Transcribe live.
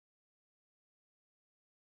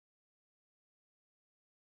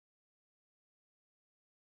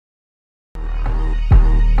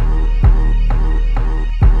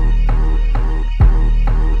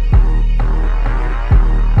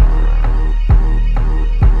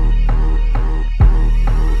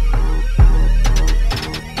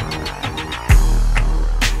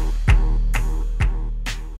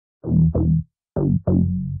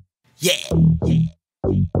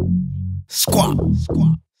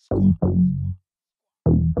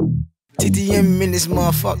TTM in this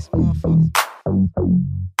motherfucker.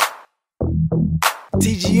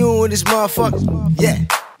 TGU in this motherfucker. Yeah.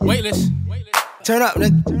 Weightless. Turn up,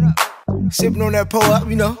 nigga. Sipping on that pull up,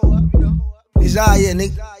 you know. It's all yeah,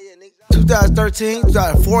 nigga. 2013,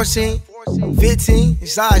 2014, 15.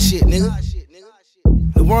 It's all shit, nigga.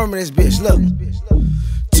 The worm in this bitch, look.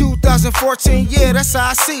 2014, yeah, that's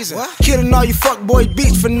our season. Killing all you fuckboy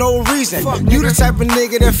beats for no reason. You the type of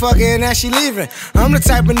nigga that fucking and that she leaving. I'm the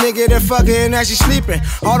type of nigga that fucking and that she sleeping.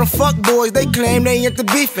 All them fuckboys, they claim they ain't the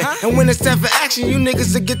beefing. And when it's time for action, you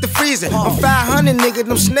niggas will get the freezing. I'm 500 nigga,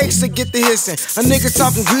 them snakes will get the hissing. A nigga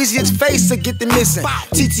talking greasy, his face will get the missing.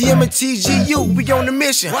 TTM and TGU, we on the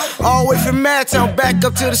mission. All the way from Madtown back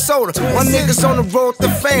up to the soda. My niggas on the road to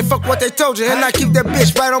fame, fuck what they told you. And I keep that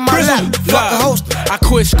bitch right on my lap. Fuck a holster. I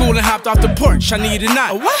quit school and hopped off the porch, I need a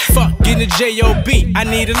knot. Fuck getting a J.O.B., I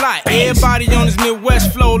need a lot. Everybody on this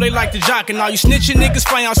Midwest flow, they like to jock. And all you snitching niggas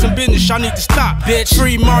find out some business, y'all need to stop. Bitch,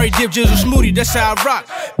 free Mari dip, jizzle smoothie, that's how I rock.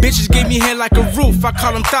 Bitches gave me head like a roof, I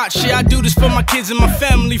call them thoughts. Shit, I do this for my kids and my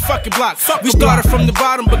family, fuck it block. We started from the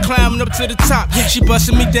bottom, but climbing up to the top. She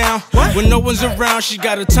busting me down, when no one's around. She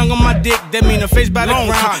got her tongue on my dick, that mean her face by the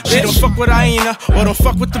ground. She don't fuck with Aina, or don't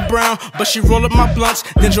fuck with the brown. But she roll up my blunts,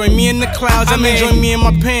 then join me in the clouds. I mean, join me in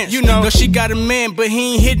my pants. You know, she got a man, but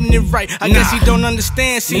he ain't hitting it right. I guess he don't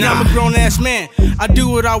understand. See, I'm a grown ass man. I do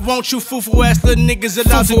what I want. You foo-foo ass little niggas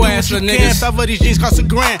allowed to do what you can. 5 of these jeans cost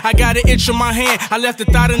 $1,000. I got an itch on my hand. I left the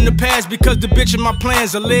thought in the past because the bitch in my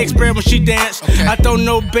plans. Her legs spread when she dance. I throw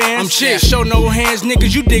no bands. I'm chill. Show no hands,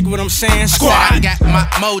 niggas. You dig what I'm saying? Squad. I got my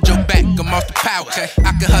mojo back. I'm off the power.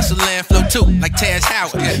 I can hustle and flow too, like Taz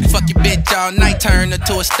Howard. Fuck your bitch all night, turn her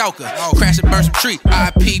to a stalker. Crash and burn some tree.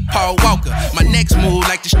 R.I.P. Paul Walker. My next move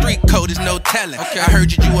like the street code is no telling. I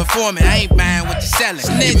heard you informant, I ain't buying what you're selling.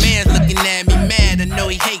 Your man's looking at me mad, I know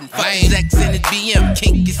he hating. Fuck his ex in his BM,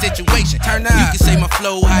 kinky situation. Turn up. You can say my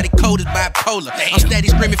flow, how the code is bipolar. I'm steady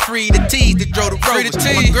screaming free the T's that drove the rovers.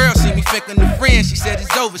 My girl see me faking the friend, she said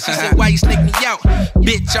it's over. She said, why you snake me out?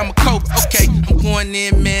 Bitch, I'm a cobra. Okay, I'm going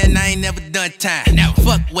in, man, I ain't never done time. Now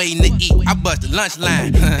fuck waiting to eat, I bust the lunch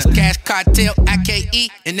line. It's Cash Cartel, I.K.E.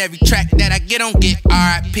 And every track that I get on get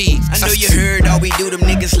R.I.P. I know you heard all we do, them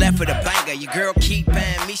niggas left for the banger. Your girl keep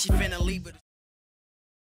paying me, she finna leave it.